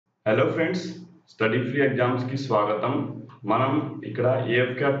Hello friends, study free exams కి స్వాగతం. మనం ఇక్కడ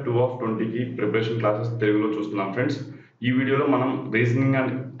Afcat 2 ఆఫ్ 20 కి ప్రిపరేషన్ క్లాసెస్ తెలుగులో చూస్తున్నాం ఫ్రెండ్స్. ఈ వీడియోలో మనం reasoning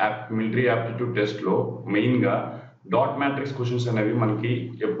and military aptitude test లో మెయిన్ గా డాట్ మ్యాట్రిక్స్ క్వశ్చన్స్ అనేవి మనకి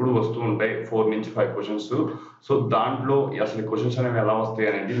ఎప్పుడు వస్తూ ఉంటాయి, 4 నుంచి 5 క్వశ్చన్స్. సో దాంట్లో అసలు క్వశ్చన్స్ అనేవి ఎలా వస్తాయి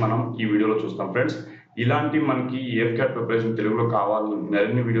అనేది మనం ఈ వీడియోలో చూస్తాం ఫ్రెండ్స్. ఇలాంటి మనకి Afcat ప్రిపరేషన్ తెలుగులో కావాలి,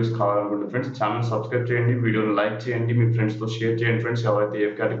 మరిన్ని వీడియోస్ కావాలనుకుంటే ఫ్రెండ్స్ ఛానల్ సబ్స్క్రైబ్ చేయండి, వీడియోని లైక్ చేయండి, మీ ఫ్రెండ్స్ తో షేర్ చేయండి ఫ్రెండ్స్, ఎవరైతే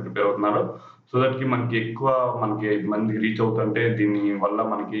Afcat ప్రిపేర్ అవుతున్నారో. సో దట్ కి మనకి ఎక్కువ మందికి రీచ్ అవుతుంటే దీని వల్ల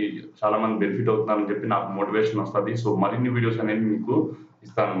మనకి చాలా మంది బెనిఫిట్ అవుతున్నారని చెప్పి నాకు మోటివేషన్ వస్తుంది. సో మరిన్ని వీడియోస్ అనేది మీకు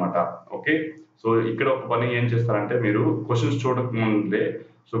ఇస్తానన్నమాట. ఓకే, సో ఇక్కడ ఒక పని ఏం చేస్తారంటే, మీరు క్వశ్చన్స్ చూడక ముందే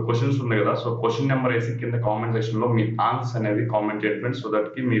సో క్వశ్చన్స్ ఉన్నాయి కదా, సో క్వశ్చన్ నెంబర్ వేసి కింద కామెంట్ సెక్షన్ లో మీ ఆన్సర్స్ అనేవి కామెంట్ చేయండి ఫ్రెండ్స్. సో దట్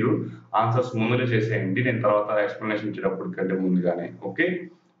కి మీరు ఆన్సర్స్ ముందునే చేసేయండి, నేను తర్వాత ఎక్స్ప్లెనేషన్ ఇచ్చేటప్పుడు కంటే ముందుగానే. ఓకే,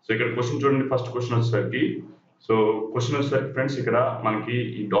 సో ఇక్కడ క్వశ్చన్ చూడండి. ఫస్ట్ క్వశ్చన్ వచ్చేసరికి ఫ్రెండ్స్, ఇక్కడ మనకి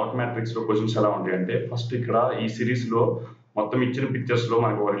ఈ డాట్ మ్యాట్రిక్స్ లో క్వశ్చన్స్ ఎలా ఉంటాయంటే, ఫస్ట్ ఇక్కడ ఈ సిరీస్ లో మొత్తం ఇచ్చిన పిక్చర్స్ లో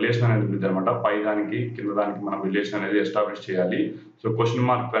మనకు ఒక రిలేషన్ అనేది ఉంటుంది అనమాట. పై దానికి కింద దానికి మనం రిలేషన్ అనేది ఎస్టాబ్లిష్ చేయాలి. సో క్వశ్చన్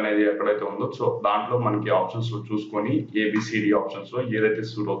మార్క్ అనేది ఎక్కడైతే ఉందో సో దాంట్లో మనకి ఆప్షన్స్ చూసుకొని ఏబిసిడి ఆప్షన్స్ లో ఏదైతే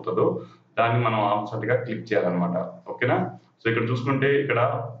సూట్ అవుతుందో దాన్ని మనం ఆన్సర్ గా క్లిక్ చేయాలన్నమాట. ఓకేనా, సో ఇక్కడ చూసుకుంటే ఇక్కడ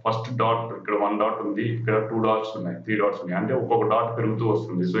ఫస్ట్ డాట్, ఇక్కడ 1 డాట్ ఉంది, ఇక్కడ 2 డాట్స్ ఉన్నాయి, 3 డాట్స్ ఉన్నాయి, అంటే ఒక్కొక్క డాట్ పెరుగుతూ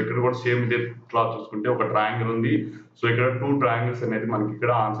వస్తుంది. సో ఇక్కడ కూడా సేమ్ ఇదే క్లాస్ చూసుకుంటే ఒక ట్రయాంగిల్ ఉంది. సో ఇక్కడ 2 ట్రయాంగిల్స్ అనేది మనకి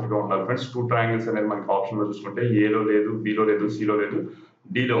ఇక్కడ ఆన్సర్ గా ఉండాలి ఫ్రెండ్స్. 2 ట్రయాంగిల్స్ అనేది మనకి ఆప్షన్ లో చూసుకుంటే ఏలో లేదు, బిలో లేదు, సిలో లేదు,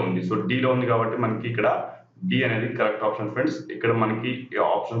 డిలో ఉంది. సో డిలో ఉంది కాబట్టి మనకి ఇక్కడ డి అనేది కరెక్ట్ ఆప్షన్ ఫ్రెండ్స్. ఇక్కడ మనకి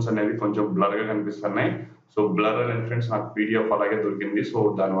ఆప్షన్స్ అనేవి కొంచెం బ్లర్ గా కనిపిస్తున్నాయి. సో బ్లర్ అనేది ఫ్రెండ్స్ నాకు పీడిఎఫ్ అలాగే దొరికింది. సో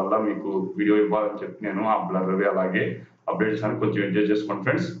దానివల్ల మీకు వీడియో ఇవ్వాలని చెప్పి నేను ఆ బ్లర్ అలాగే అప్డేట్ చేశాను, కొంచెం అడ్జస్ట్ చేసుకోండి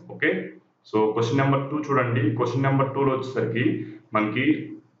friends. Okay, so question number 2 చూడండి. క్వశ్చన్ నెంబర్ 2 లో వచ్చేసరికి మనకి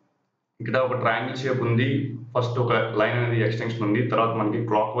ఇక్కడ ఒక ట్రయాంగిల్ షేప్ ఉంది. ఫస్ట్ ఒక లైన్ అనేది ఎక్స్టెన్షన్ ఉంది, తర్వాత మనకి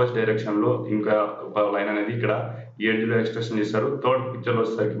క్లాక్ వైజ్ డైరెక్షన్ లో ఇంకా ఒక లైన్ అనేది ఇక్కడ ఈ ఎండ్ లో ఎక్స్టెన్షన్ చేశారు. థర్డ్ పిక్చర్ లో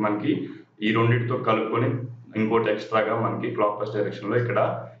వచ్చేసరికి మనకి ఈ రెండింటితో కలుపుకొని ఇంకోటి ఎక్స్ట్రాగా మనకి క్లాక్ వైజ్ డైరెక్షన్ లో ఇక్కడ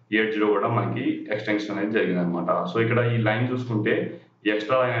ఈ ఎడ్జ్ లో కూడా మనకి ఎక్స్టెన్షన్ అనేది జరిగింది అనమాట. సో ఇక్కడ ఈ లైన్ చూసుకుంటే ఈ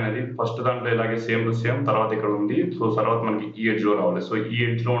ఎక్స్ట్రా లైన్ అనేది ఫస్ట్ దాంట్లో ఇలాగే సేమ్ టు సేమ్ తర్వాత ఇక్కడ ఉంది. సో తర్వాత మనకి ఈ ఎడ్జ్ లో రావాలి. సో ఈ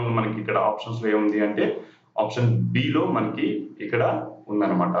ఎడ్జ్ లో మనకి ఇక్కడ ఆప్షన్స్ లో ఏముంది అంటే ఆప్షన్ బి లో మనకి ఇక్కడ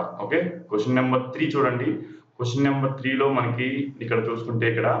ఉందన్నమాట. ఓకే, క్వశ్చన్ నెంబర్ 3 చూడండి. క్వశ్చన్ నెంబర్ 3 లో మనకి ఇక్కడ చూసుకుంటే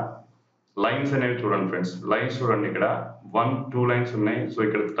ఇక్కడ లైన్స్ అనేవి చూడండి ఫ్రెండ్స్. లైన్స్ చూడండి, ఇక్కడ 1 2 లైన్స్ ఉన్నాయి. సో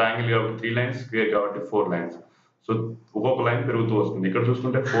ఇక్కడ ట్రయాంగిల్ కాబట్టి 3 లైన్స్, స్క్వేర్ కాబట్టి 4 లైన్స్. సో ఒక్కొక్క లైన్ పెరుగుతూ వస్తుంది. ఇక్కడ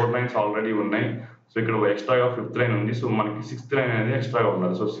చూసుకుంటే 4 లైన్స్ ఆల్రెడీ ఉన్నాయి. సో ఇక్కడ ఎక్స్ట్రాగా 5th లైన్ ఉంది. సో మనకి 6th లైన్ అనేది ఎక్స్ట్రాగా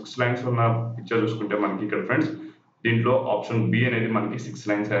ఉండాలి. సో 6 లైన్స్ ఉన్న పిక్చర్ చూసుకుంటే మనకి ఇక్కడ ఫ్రెండ్స్ దీంట్లో ఆప్షన్ బి అనేది మనకి 6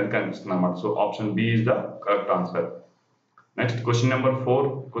 లైన్స్ అనేది కనిపిస్తుంది అన్నమాట. So option B is the correct answer. Next question number 4.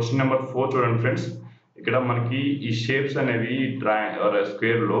 Question number 4 చూడండి ఫ్రెండ్స్. ఇక్కడ మనకి ఈ షేప్స్ అనేవి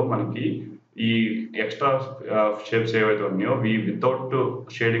స్క్వేర్ లో మనకి ఈ ఎక్స్ట్రా షేప్స్ ఏవైతే ఉన్నాయో ఇవి వితౌట్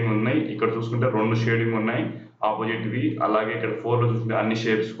షేడింగ్ ఉన్నాయి. ఇక్కడ చూసుకుంటే 2 షేడింగ్ ఉన్నాయి ఆపోజిట్ వి. అలాగే ఇక్కడ 4 లో చూసుకుంటే అన్ని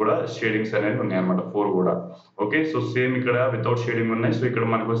షేప్స్ కూడా షేడింగ్స్ అనేవి ఉన్నాయి అన్నమాట, 4 కూడా. ఓకే, సో సేమ్ ఇక్కడ వితౌట్ షేడింగ్ ఉన్నాయి. సో ఇక్కడ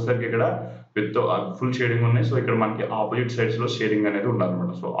మనకి వచ్చేసరికి ఇక్కడ విత్ ఫుల్ షేడింగ్ ఉన్నాయి. సో ఇక్కడ మనకి ఆపోజిట్ సైడ్స్ లో షేడింగ్ అనేది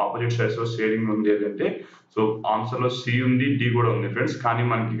ఉండాలన్నమాట. సో ఆపోజిట్ సైడ్స్ లో షేడింగ్ ఉంది ఏంటంటే, సో ఆన్సర్ లో సి ఉంది, డి కూడా ఉంది ఫ్రెండ్స్. కానీ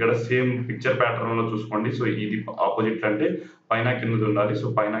మనకి ఇక్కడ సేమ్ పిక్చర్ ప్యాటర్న్ లో చూసుకోండి. సో ఇది ఆపోజిట్ అంటే పైన కిందది ఉండాలి. సో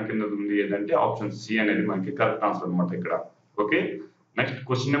పైన కిందది ఉంది ఏదంటే ఆప్షన్ సి అనేది మనకి కరెక్ట్ ఆన్సర్ అనమాట ఇక్కడ. ఓకే, నెక్స్ట్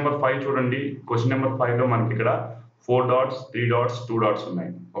క్వశ్చన్ నెంబర్ 5 చూడండి. క్వశ్చన్ నెంబర్ 5 లో మనకి ఇక్కడ 4 డాట్స్, 3 డాట్స్, 2 డాట్స్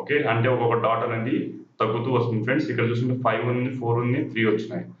ఉన్నాయి. ఓకే, అంటే ఒక్కొక్క డాట్ అనేది తగ్గుతూ వస్తుంది ఫ్రెండ్స్. ఇక్కడ చూసుకుంటే 5 ఉంది, 4 ఉంది, 3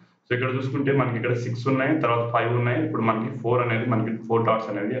 వచ్చినాయి. సో ఇక్కడ చూసుకుంటే మనకి ఇక్కడ 6 ఉన్నాయి, తర్వాత 5 ఉన్నాయి. ఇప్పుడు మనకి 4 అనేది మనకి 4 డాట్స్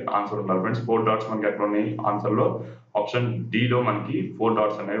అనేది ఆన్సర్ ఉండాలి ఫ్రెండ్స్. 4 డాట్స్ మనకి ఎక్కడ ఉన్నాయి ఆన్సర్ లో? ఆప్షన్ డి లో మనకి 4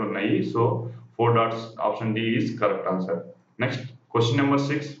 డాట్స్ అనేవి ఉన్నాయి. So 4 dots option D is correct answer. Next question number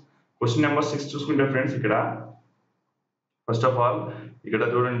 6. Question number 6 చూసుకుంటే ఫ్రెండ్స్ ఇక్కడ ఫస్ట్ ఆఫ్ ఆల్ ఇక్కడ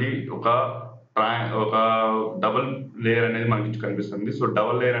చూడండి ఒక డబుల్ లేయర్ అనేది మనకి కనిపిస్తుంది. సో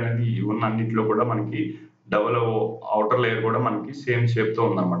డబుల్ లేయర్ అనేది ఉన్న అన్నింటిలో కూడా మనకి డబుల్ అవుటర్ లేయర్ కూడా మనకి సేమ్ షేప్ తో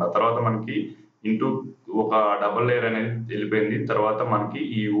ఉందన్నమాట. తర్వాత మనకి ఇంటూ ఒక డబుల్ లేయర్ అనేది వెళ్ళిపోయింది. తర్వాత మనకి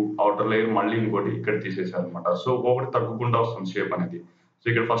ఈ అవుటర్ లేయర్ మళ్ళీ ఇంకోటి ఇక్కడ తీసేసారు అనమాట. సో ఒక్కొక్కటి తగ్గుకుంటూ వస్తుంది షేప్ అనేది. సో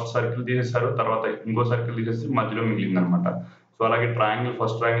ఇక్కడ ఫస్ట్ సర్కిల్ తీసేసారు, తర్వాత ఇంకో సర్కిల్ తీసేసి మధ్యలో మిగిలింది అనమాట. సో అలాగే ట్రయాంగిల్,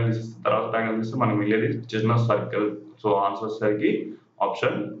 ఫస్ట్ ట్రయాంగిల్ తీసేస్తే తర్వాత ట్రయాంగిల్ తీస్తే మనకి మిగిలేది చిన్న సర్కిల్. సో ఆన్సర్ వచ్చేసరికి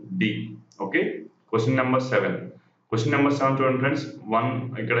option D. Okay, question number 7. Question number 7 చూడండి ఫ్రెండ్స్. 1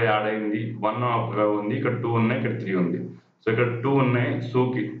 ఇక్కడ యాడ్ అయింది, 1 ఉంది, ఇక్కడ 2 ఉన్నాయి, ఇక్కడ 3 ఉంది. సో ఇక్కడ 2 ఉన్నాయి. 2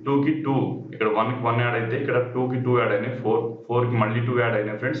 కి 2 ఇక్కడ 1 కి 1 యాడ్ అయితే ఇక్కడ 2 కి 2 యాడ్ అయినాయి, 4 కి మళ్ళీ 2 యాడ్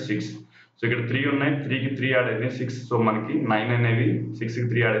అయినాయి ఫ్రెండ్స్, 6. సో ఇక్కడ 3 ఉన్నాయి, 3 కి 3 యాడ్ అయినాయి, 6. సో మనకి 9 అనేవి 6 కి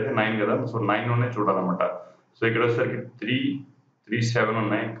 3 యాడ్ అయితే 9 కదా. సో 9 ఉన్నాయి చూడాలన్నమాట. సో ఇక్కడ వచ్చేసరికి 3 3 7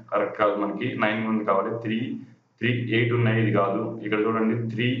 ఉన్నాయి, కరెక్ట్ కాదు, మనకి 9 ఉంది కాబట్టి 3 3 8 ఉన్నాయి, ఇది కాదు. ఇక్కడ చూడండి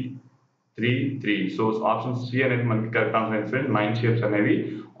 3 3 3. సో ఆప్షన్ సి అనేది మనకి కరెక్ట్ ఆన్సర్ అయితే ఫ్రెండ్స్ 9 షేప్స్ అనేవి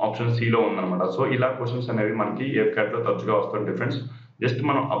ఆప్షన్ సి లో ఉందన్నమాట. సో ఇలా క్వశ్చన్స్ అనేవి మనకి ఎఫ్కాట్ లో తరచుగా వస్తుంటాయి ఫ్రెండ్స్. జస్ట్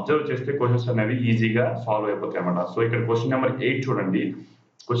మనం అబ్జర్వ్ చేస్తే క్వశ్చన్స్ అనేవి ఈజీగా సాల్వ్ అయిపోతాయి అన్నమాట. సో ఇక్కడ క్వశ్చన్ నెంబర్ 8 చూడండి.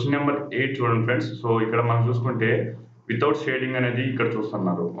 క్వశ్చన్ నెంబర్ 8 చూడండి ఫ్రెండ్స్. సో ఇక్కడ మనం చూసుకుంటే వితౌట్ షేడింగ్ అనేది ఇక్కడ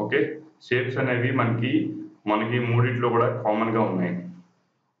చూస్తున్నారు. ఓకే, షేప్స్ అనేవి మనకి మూడిట్లో కూడా కామన్ గా ఉన్నాయి.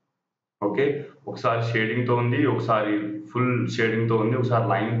 ఓకే, ఒకసారి షేడింగ్ తో ఉంది, ఒకసారి ఫుల్ షేడింగ్ తో ఉంది, ఒకసారి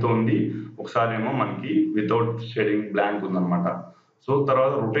లైన్ తో ఉంది, ఒకసారి ఏమో మనకి వితౌట్ షేడింగ్ బ్లాంక్ ఉందన్నమాట. సో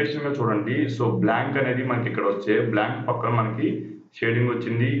తర్వాత రొటేషన్ గా చూడండి. సో బ్లాంక్ అనేది మనకి ఇక్కడ వచ్చే బ్లాంక్ పక్కన మనకి షేడింగ్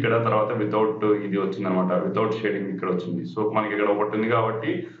వచ్చింది, ఇక్కడ తర్వాత వితౌట్ ఇది వచ్చింది అనమాట, వితౌట్ షేడింగ్ ఇక్కడ వచ్చింది. సో మనకి ఇక్కడ ఒకటి ఉంది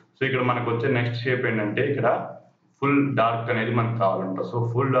కాబట్టి సో ఇక్కడ మనకు వచ్చే నెక్స్ట్ షేప్ ఏంటంటే ఇక్కడ ఫుల్ డార్క్ అనేది మనకు కావాలంట. సో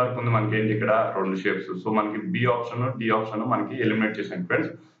ఫుల్ డార్క్ ఉంది మనకి ఏంటి ఇక్కడ 2 షేప్స్. సో మనకి బి ఆప్షన్ డి ఆప్షన్ మనకి ఎలిమినేట్ చేసాం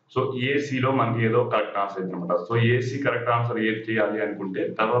ఫ్రెండ్స్. సో ఏసీలో మనకి ఏదో కరెక్ట్ ఆన్సర్ అయితే అనమాట. సో ఏసీ కరెక్ట్ ఆన్సర్ ఏది చేయాలి అనుకుంటే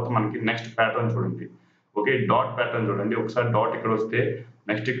తర్వాత మనకి నెక్స్ట్ ప్యాటర్న్ చూడండి. ఓకే, డాట్ ప్యాటర్న్ చూడండి. ఒకసారి డాట్ ఇక్కడ వస్తే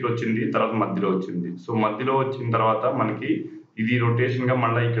నెక్స్ట్ ఇక్కడ వచ్చింది, తర్వాత మధ్యలో వచ్చింది. సో మధ్యలో వచ్చిన తర్వాత మనకి ఇది రొటేషన్ గా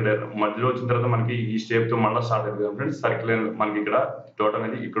మళ్ళీ ఇక్కడ మధ్యలో వచ్చిన తర్వాత మనకి ఈ షేప్ తో మళ్ళీ స్టార్ట్ అవుతుంది ఫ్రెండ్స్. సర్కిల్ మనకి ఇక్కడ డాట్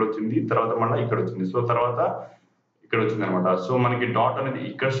అనేది ఇక్కడ వచ్చింది, తర్వాత మళ్ళీ ఇక్కడ వచ్చింది, సో తర్వాత ఇక్కడ వచ్చింది అనమాట. సో మనకి డాట్ అనేది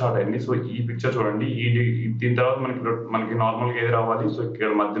ఇక్కడ స్టార్ట్ అయింది. సో ఈ పిక్చర్ చూడండి, దీని తర్వాత మనకి నార్మల్ గా ఏది రావాలి, సో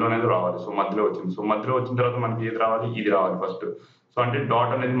ఇక్కడ మధ్యలో అనేది రావాలి. సో మధ్యలో వచ్చింది. సో మధ్యలో వచ్చిన తర్వాత మనకి ఏది రావాలి, ఇది రావాలి ఫస్ట్. సో అంటే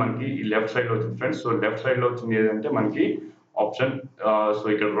డాట్ అనేది మనకి ఈ లెఫ్ట్ సైడ్ లో వచ్చింది ఫ్రెండ్స్. సో లెఫ్ట్ సైడ్ లో వచ్చింది ఏదంటే మనకి ఆప్షన్ సో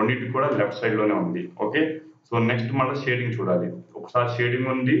ఇక్కడ రెండింటికి కూడా లెఫ్ట్ సైడ్ లోనే ఉంది. ఓకే, సో నెక్స్ట్ మళ్ళీ షేడింగ్ చూడాలి. ఒకసారి షేడింగ్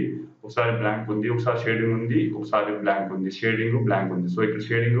ఉంది, ఒకసారి బ్లాంక్ ఉంది, ఒకసారి షేడింగ్ ఉంది, ఒకసారి బ్లాంక్ ఉంది, షేడింగ్ బ్లాంక్ ఉంది. సో ఇక్కడ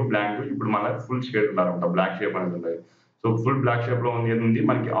షేడింగ్ బ్లాంక్, ఇప్పుడు మళ్ళీ ఫుల్ షేడ్ ఉన్నారంట, బ్లాక్ షేప్ అనేది ఉంది. సో ఫుల్ బ్లాక్ షేప్ లో ఉంది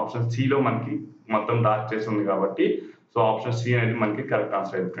మనకి ఆప్షన్ సి లో మనకి మొత్తం డార్క్ చేసి ఉంది కాబట్టి సో ఆప్షన్ సి అనేది మనకి కరెక్ట్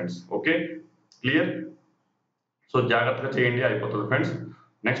ఆన్సర్ అయింది ఫ్రెండ్స్. Okay, clear. సో జాగ్రత్తగా చేయండి, అయిపోతుంది ఫ్రెండ్స్.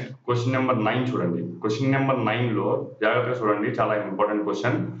 నెక్స్ట్ క్వశ్చన్ నెంబర్ 9 చూడండి. క్వశ్చన్ నెంబర్ 9 లో జాగ్రత్తగా చూడండి, చాలా ఇంపార్టెంట్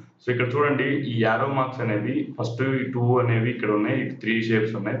క్వశ్చన్. సో ఇక్కడ చూడండి, ఈ యారో మార్క్స్ అనేవి ఫస్ట్ 2 అనేవి ఇక్కడ ఉన్నాయి, 3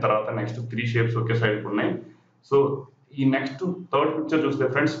 షేప్స్ ఉన్నాయి, తర్వాత నెక్స్ట్ 3 షేప్స్ ఒకే సైడ్ ఉన్నాయి. సో ఈ నెక్స్ట్ థర్డ్ పిక్చర్ చూస్తే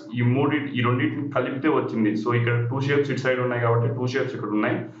ఫ్రెండ్స్ ఈ రెండింటిని కలిపితే వచ్చింది. సో ఇక్కడ 2 షేప్స్ ఇటు సైడ్ ఉన్నాయి కాబట్టి 2 షేప్స్ ఇక్కడ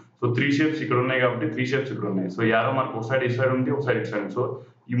ఉన్నాయి. సో 3 షేప్స్ ఇక్కడ ఉన్నాయి కాబట్టి 3 షేప్స్ ఇక్కడ ఉన్నాయి. సో యారో మార్క్ ఒక సైడ్ ఇటు సైడ్ ఉంది, ఒక సైడ్ ఇటు సైడ్. సో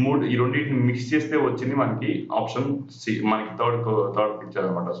ఈ రెండింటిని మిక్స్ చేస్తే వచ్చింది మనకి ఆప్షన్ సి, మనకి థర్డ్ పిక్చర్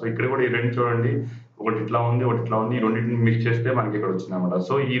అనమాట. సో ఇక్కడ కూడా ఈ రెండు చూడండి, ఒకటి ఇట్లా ఉంది, ఒకటి ఇట్లా ఉంది. ఈ రెండింటిని మిక్స్ చేస్తే మనకి ఇక్కడ వచ్చింది అనమాట.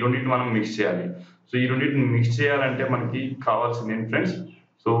 సో ఈ రెండింటిని మనం మిక్స్ చేయాలి. సో ఈ రెండింటిని మిక్స్ చేయాలంటే మనకి కావాల్సింది ఏంటి ఫ్రెండ్స్.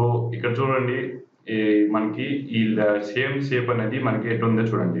 సో ఇక్కడ చూడండి, మనకి ఈ సేమ్ షేప్ అనేది మనకి ఎటు ఉందో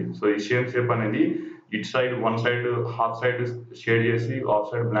చూడండి. సో ఈ సేమ్ షేప్ అనేది ఇటు side one side half side shade చేసి ఆఫ్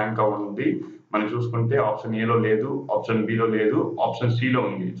సైడ్ బ్లాంక్ గా ఉంది. మనం చూసుకుంటే ఆప్షన్ ఏలో లేదు, ఆప్షన్ బిలో లేదు, ఆప్షన్ సి లో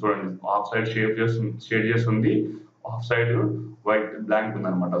ఉంది. చూడండి, హాఫ్ సైడ్ షేడ్ చేసి ఉంది, హాఫ్ సైడ్ వైట్ బ్లాంక్ ఉంది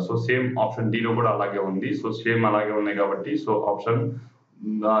అనమాట. సో సేమ్ ఆప్షన్ డి లో కూడా అలాగే ఉంది. సో సేమ్ అలాగే ఉన్నాయి కాబట్టి సో ఆప్షన్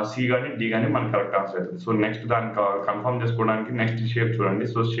సి కానీ డి కానీ మనకి కరెక్ట్ ఆన్సర్ అవుతుంది. సో నెక్స్ట్ దాన్ని కన్ఫర్మ్ చేసుకోవడానికి నెక్స్ట్ షేప్ చూడండి.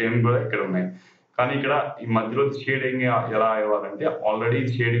 సో సేమ్ కూడా ఇక్కడ ఉన్నాయి, కానీ ఇక్కడ ఈ మధ్యలో షేడింగ్ ఎలా అవ్వాలంటే ఆల్రెడీ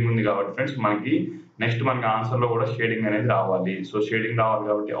షేడింగ్ ఉంది కాబట్టి ఫ్రెండ్స్ మనకి నెక్స్ట్ మనకి ఆన్సర్ లో కూడా షేడింగ్ అనేది రావాలి. సో షేడింగ్ రావాలి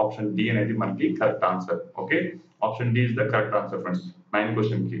కాబట్టి ఆప్షన్ డి అనేది మనకి correct answer. Okay, option D is the correct answer friends 9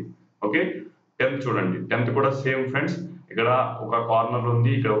 question కి. ఓకే, 10th చూడండి. 10th కూడా సేమ్ ఫ్రెండ్స్. ఇక్కడ ఒక కార్నర్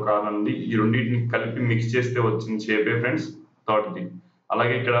ఉంది, ఇక్కడ ఒక కార్నర్ ఉంది. ఈ రెండింటిని కలిపి మిక్స్ చేస్తే వచ్చింది షేపే ఫ్రెండ్స్ థర్డ్ది.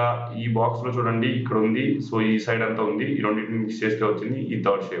 అలాగే ఇక్కడ ఈ బాక్స్ లో చూడండి, ఇక్కడ ఉంది. సో ఈ సైడ్ అంతా ఉంది, ఈ రెండింటిని మిక్స్ చేస్తే వచ్చింది ఈ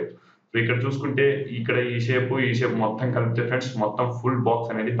థర్డ్ షేప్. సో ఇక్కడ చూసుకుంటే ఇక్కడ ఈ షేప్ మొత్తం కలిపితే ఫ్రెండ్స్ మొత్తం ఫుల్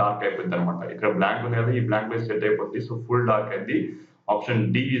బాక్స్ అనేది డార్క్ అయిపోద్ది అనమాట. ఇక్కడ బ్లాంక్ ఉంది కదా, ఈ బ్లాంక్ బేస్ సెట్ అయిపోద్ది. సో ఫుల్ డార్క్ అయింది. Option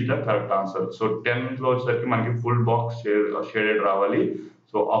D is the correct answer. So 10th లో వచ్చేసరికి మనకి ఫుల్ బాక్స్ షేడెడ్ రావాలి.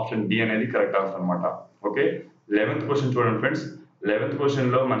 సో ఆప్షన్ డి అనేది కరెక్ట్ ఆన్సర్ అనమాట. ఓకే, 11th క్వశ్చన్ చూడండి ఫ్రెండ్స్. 11th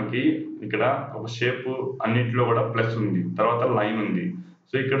క్వశ్చన్ లో మనకి ఇక్కడ ఒక షేప్ అన్నింటిలో కూడా ప్లస్ ఉంది, తర్వాత లైన్ ఉంది.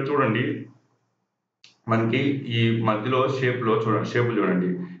 సో ఇక్కడ చూడండి, మనకి ఈ మధ్యలో షేపులు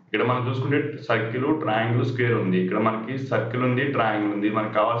చూడండి. ఇక్కడ మనం చూసుకుంటే సర్కిల్, ట్రయాంగిల్, స్క్వేర్ ఉంది. ఇక్కడ మనకి సర్కిల్ ఉంది, ట్రయాంగిల్ ఉంది.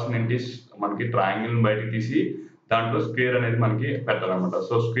 మనకి కావాల్సిన ఏంటి, మనకి ట్రయాంగిల్ బయటకి తీసి దాంట్లో స్క్వేర్ అనేది మనకి పెట్టాలన్నమాట.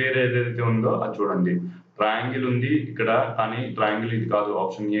 సో స్క్వేర్ ఏదైతే ఉందో అది చూడండి, ట్రయాంగిల్ ఉంది ఇక్కడ, కానీ ట్రయాంగిల్ ఇది కాదు,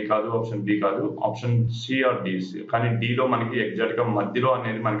 ఆప్షన్ ఏ కాదు, ఆప్షన్ బి కాదు, ఆప్షన్ సి ఆర్ డి. కానీ డిలో మనకి ఎగ్జాక్ట్ గా మధ్యలో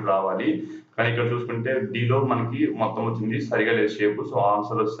అనేది మనకి రావాలి. కానీ ఇక్కడ చూసుకుంటే డిలో మనకి మొత్తం వచ్చింది, సరిగా లేదు షేప్. సో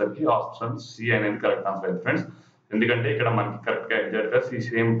ఆన్సర్ వచ్చేసరికి ఆప్షన్ సి అనేది కరెక్ట్ ఆన్సర్ అయితే ఫ్రెండ్స్. ఎందుకంటే ఇక్కడ మనకి కరెక్ట్ గా ఎగ్జాక్ట్ గా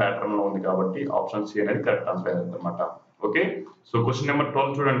సేమ్ ప్యాటర్న్ లో ఉంది కాబట్టి ఆప్షన్ సి అనేది కరెక్ట్ ఆన్సర్ అయింది అనమాట. ఓకే, సో క్వశ్చన్ నెంబర్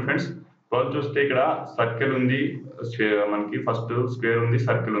 12 చూడండి ఫ్రెండ్స్. 12 చూస్తే ఇక్కడ సర్కిల్ ఉంది, మనకి ఫస్ట్ స్క్వేర్ ఉంది,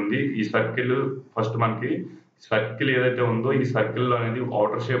 సర్కిల్ ఉంది. ఈ సర్కిల్ ఫస్ట్ మనకి సర్కిల్ ఏదైతే ఉందో ఈ సర్కిల్ అనేది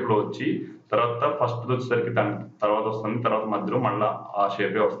అవుటర్ షేప్ లో వచ్చి తర్వాత ఫస్ట్ వచ్చేసరికి దాని తర్వాత వస్తుంది, తర్వాత మధ్యలో మళ్ళీ ఆ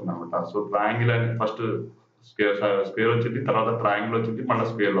షేపే వస్తుంది అనమాట. సో ట్రయాంగిల్ అనేది ఫస్ట్ స్క్వేర్ వచ్చింది, తర్వాత ట్రయాంగిల్ వచ్చింది, మళ్ళీ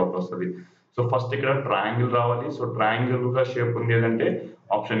స్క్వేర్ లోపల వస్తుంది. సో ఫస్ట్ ఇక్కడ ట్రయాంగిల్ రావాలి. సో ట్రయాంగిల్ గా షేప్ ఉంది ఏదంటే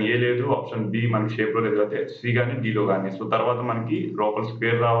ఆప్షన్ ఏ లేదు, ఆప్షన్ బి మనకి షేప్ లో లేదు, అయితే సి కానీ డిలో కానీ. సో తర్వాత మనకి లోపల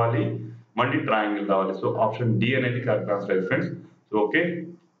స్క్వేర్ రావాలి, మళ్ళీ ట్రయాంగిల్ రావాలి. సో ఆప్షన్ డి అనేది కరెక్ట్ ఆన్సర్ అయితే ఫ్రెండ్స్. సో ఓకే,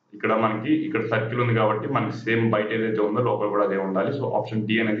 ఇక్కడ మనకి ఇక్కడ సర్కిల్ ఉంది కాబట్టి మనకి సేమ్ బయట ఏదైతే ఉందో లోపల కూడా అదే ఉండాలి. సో ఆప్షన్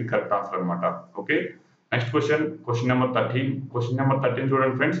డి అనేది కరెక్ట్ ఆన్సర్ అనమాట. Okay, next question number 13. Question number 13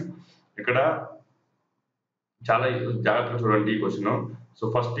 చూడండి ఫ్రెండ్స్. ఇక్కడ చాలా జాగ్రత్తగా చూడండి ఈ క్వశ్చన్. సో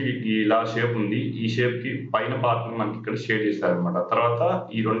ఫస్ట్ ఇలా షేప్ ఉంది, ఈ షేప్ కి పైన పార్ట్ మనకి ఇక్కడ షేడ్ చేశారనమాట. తర్వాత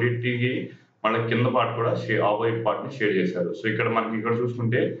ఈ రెండింటికి మళ్ళీ కింద పార్ట్ కూడా ఆపోజిట్ పార్ట్ ని షేడ్ చేశారు. సో ఇక్కడ మనకి ఇక్కడ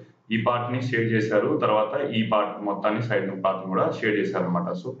చూసుకుంటే ఈ పార్ట్ ని షేడ్ చేశారు, తర్వాత ఈ పార్ట్ మొత్తాన్ని సైడ్ పార్ట్ కూడా షేడ్ చేశారు అనమాట.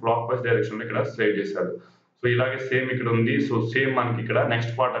 సో క్లాక్ వైజ్ డైరెక్షన్ లో ఇక్కడ షేడ్ చేశారు. సో ఇలాగే సేమ్ ఇక్కడ ఉంది. సో సేమ్ మనకి ఇక్కడ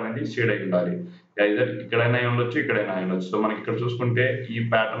నెక్స్ట్ పార్ట్ అనేది షేడ్ అయి ఉండాలి. ఐదర్ ఇక్కడైనా ఉండొచ్చు, ఇక్కడైనా ఉండొచ్చు. సో మనకి ఇక్కడ చూసుకుంటే ఈ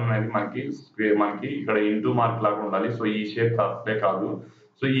ప్యాటర్న్ అనేది మనకి ఇక్కడ ఇంటూ మార్క్ లాగా ఉండాలి. సో ఈ షేప్ కరెక్టే కాదు.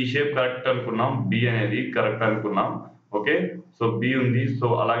 సో ఈ షేప్ కరెక్ట్ అనుకున్నాం, బి అనేది కరెక్ట్ అనుకున్నాం. ఓకే, సో బి ఉంది. సో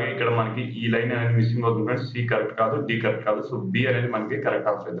అలాగే ఇక్కడ మనకి ఈ లైన్ అనేది మిస్సింగ్ అవుతుంది ఫ్రెండ్స్. సి కరెక్ట్ కాదు, డి కరెక్ట్ కాదు. సో బి అనేది మనకి కరెక్ట్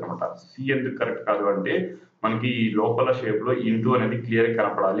ఆన్సర్ అవుతుంది అనమాట. సి ఎందుకు కరెక్ట్ కాదు అంటే మనకి ఈ లోపల షేప్ లో ఇంటూ అనేది క్లియర్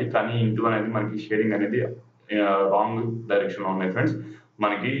కనపడాలి, కానీ ఇంటూ అనేది మనకి షేడింగ్ అనేది రాంగ్ డైరెక్షన్ లో ఉన్నాయి ఫ్రెండ్స్.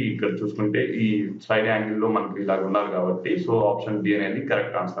 మనకి ఇక్కడ చూసుకుంటే ఈ సైడ్ యాంగిల్ లో మనకి ఇలాగ ఉండాలి కాబట్టి సో ఆప్షన్ డి అనేది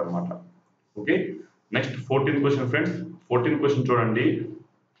కరెక్ట్ ఆన్సర్ అనమాట. Okay, next 14th question friends. 14th question చూడండి.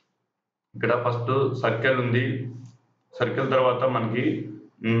 ఇక్కడ ఫస్ట్ సర్కిల్ ఉంది, సర్కిల్ తర్వాత మనకి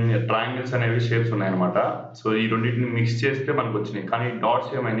ట్రయాంగిల్స్ అనేవి షేప్స్ ఉన్నాయన్నమాట. సో ఈ రెండింటిని మిక్స్ చేస్తే మనకు వచ్చినాయి, కానీ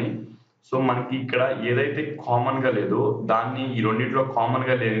డాట్స్ ఏమని. సో మనకి ఇక్కడ ఏదైతే కామన్ గా లేదో దాన్ని ఈ రెండింటిలో కామన్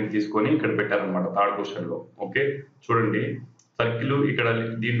గా లేని తీసుకొని ఇక్కడ పెట్టారనమాట థర్డ్ క్వశ్చన్ లో. ఓకే, చూడండి, సర్కిల్ ఇక్కడ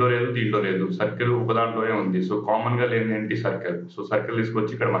దీంట్లో లేదు, దీంట్లో లేదు, సర్కిల్ ఒక దాంట్లోనే ఉంది. సో కామన్ గా లేని ఏంటి సర్కిల్. సో సర్కిల్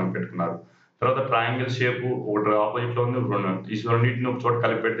తీసుకొచ్చి ఇక్కడ మనకి పెట్టుకున్నారు. తర్వాత ట్రయాంగిల్ షేప్ ఒకటి ఆపోజిట్ లో ఉంది, ఈ రెండింటిని ఒక చోట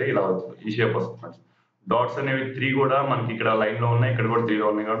కలిపి పెడితే ఇలా అవుతుంది, ఈ షేప్ వస్తుంది. డాట్స్ అనేవి 3 కూడా మనకి ఇక్కడ లైన్ లో ఉన్నాయి, ఇక్కడ కూడా 3 లో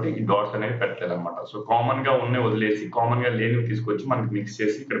ఉన్నాయి కాబట్టి ఈ డాట్స్ అనేవి పెట్టలేదు అనమాట. సో కామన్ గా ఉన్నాయి వదిలేసి కామన్ గా లేనివి తీసుకొచ్చి మనకి మిక్స్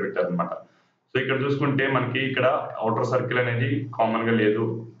చేసి ఇక్కడ పెట్టారు అనమాట. సో ఇక్కడ చూసుకుంటే మనకి ఇక్కడ అవుటర్ సర్కిల్ అనేది కామన్ గా లేదు,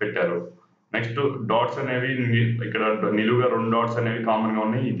 పెట్టారు. నెక్స్ట్ డాట్స్ అనేవి ఇక్కడ నిలువుగా 2 డాట్స్ అనేవి కామన్ గా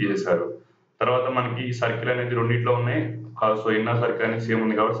ఉన్నాయి, ఇది తీసేశారు. తర్వాత మనకి ఈ సర్కిల్ అనేది రెండింటిలో ఉన్నాయి. సో ఇన్నర్ సర్కిల్ అనేది సేమ్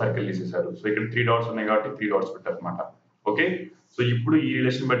ఉంది కాబట్టి సర్కిల్ తీసేశారు. సో ఇక్కడ 3 డాట్స్ ఉన్నాయి కాబట్టి 3 డాట్స్ పెట్టారు అనమాట. ఓకే, సో ఇప్పుడు ఈ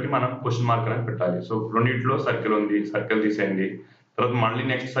రిలేషన్ బట్టి మనం క్వశ్చన్ మార్క్ అనేది పెట్టాలి. సో రెండింటిలో సర్కిల్ ఉంది, సర్కిల్ తీసేయండి. తర్వాత మళ్ళీ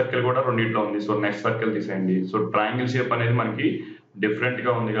నెక్స్ట్ సర్కిల్ కూడా రెండింటిలో ఉంది, సో నెక్స్ట్ సర్కిల్ తీసేయండి. సో ట్రయాంగిల్ షేప్ అనేది మనకి డిఫరెంట్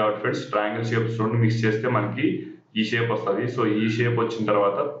గా ఉంది కాబట్టి ఫ్రెండ్స్ ట్రయాంగిల్ షేప్స్ రెండు మిక్స్ చేస్తే మనకి ఈ షేప్ వస్తుంది. సో ఈ షేప్ వచ్చిన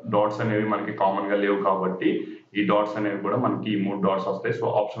తర్వాత డాట్స్ అనేవి మనకి కామన్ గా లేవు కాబట్టి ఈ డాట్స్ అనేవి కూడా మనకి ఈ 3 డాట్స్ వస్తాయి. సో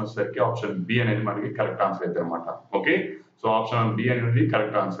ఆప్షన్ వచ్చేసరికి ఆప్షన్ బి అనేది మనకి కరెక్ట్ ఆన్సర్ అయితే అనమాట. ఓకే, సో ఆప్షన్ బి అనేది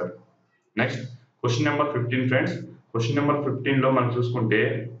correct answer. Next question number 15 friends. Question number 15 లో మనం చూసుకుంటే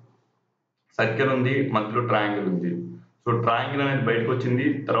సర్కిల్ ఉంది, మధ్యలో ట్రయాంగిల్ ఉంది. సో ట్రయాంగిల్ అనేది బయటకు వచ్చింది,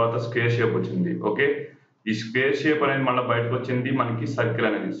 తర్వాత స్క్వేర్ షేప్ వచ్చింది. ఓకే, ఈ స్క్వేర్ షేప్ అనేది మళ్ళీ బయటకు వచ్చింది మనకి సర్కిల్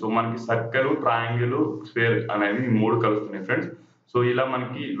అనేది. సో మనకి సర్కిల్, ట్రయాంగిల్, స్క్వేర్ అనేవి 3 కలుస్తున్నాయి ఫ్రెండ్స్. సో ఇలా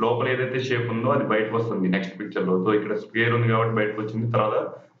మనకి లోపల ఏదైతే షేప్ ఉందో అది బయటకు వస్తుంది నెక్స్ట్ పిక్చర్ లో. సో ఇక్కడ స్క్వేర్ ఉంది కాబట్టి బయటకు వచ్చింది, తర్వాత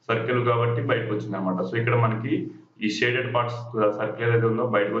సర్కిల్ కాబట్టి బయటకు వచ్చింది అనమాట. సో ఇక్కడ మనకి ఈ షేడెడ్ పార్ట్స్ సర్కిల్ ఏదైతే ఉందో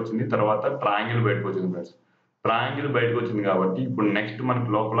బయటకు వచ్చింది, తర్వాత ట్రయాంగిల్ బయటకు వచ్చింది ఫ్రెండ్స్. ట్రయాంగిల్ బయటకు వచ్చింది కాబట్టి ఇప్పుడు నెక్స్ట్ మనకి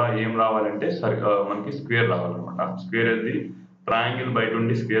లోపల ఏం రావాలంటే మనకి స్క్వేర్ రావాలన్నమాట. స్క్వేర్ అనేది ట్రయాంగిల్ బయట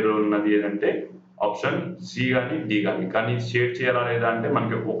ఉండి స్క్వేర్ ఉన్నది ఏదంటే ఆప్షన్ సి కానీ డి కానీ షేడ్ చేయాలా లేదా అంటే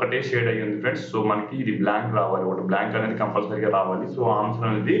మనకి ఒకటే షేడ్ అయ్యి ఉంది ఫ్రెండ్స్. సో మనకి ఇది బ్లాంక్ రావాలి, ఒకటి బ్లాంక్ అనేది కంపల్సరీగా రావాలి. సో ఆన్సర్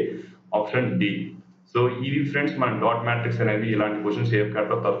అనేది ఆప్షన్ డి. సో ఇది ఫ్రెండ్స్ మన డాట్ మ్యాట్రిక్స్ అనేది ఇలాంటి క్వశ్చన్స్ AFCAT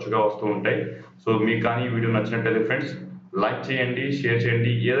లో తరచుగా వస్తూ ఉంటాయి. సో మీకు కానీ ఈ వీడియో నచ్చినట్లయితే ఫ్రెండ్స్ లైక్ చేయండి, షేర్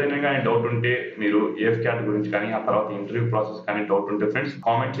చేయండి. ఏదైనా కానీ డౌట్ ఉంటే మీరు AFCAT గురించి కానీ ఆ తర్వాత ఇంటర్వ్యూ ప్రాసెస్ కానీ డౌట్ ఉంటే ఫ్రెండ్స్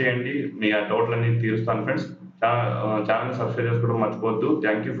కామెంట్ చేయండి, మీ ఆ డౌట్లన్నీ తీరుస్తాను ఫ్రెండ్స్. ఛానల్ సబ్స్క్రైబ్ చేసుకోవడం మర్చిపోవద్దు.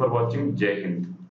 Thank you for watching. జై హింద్.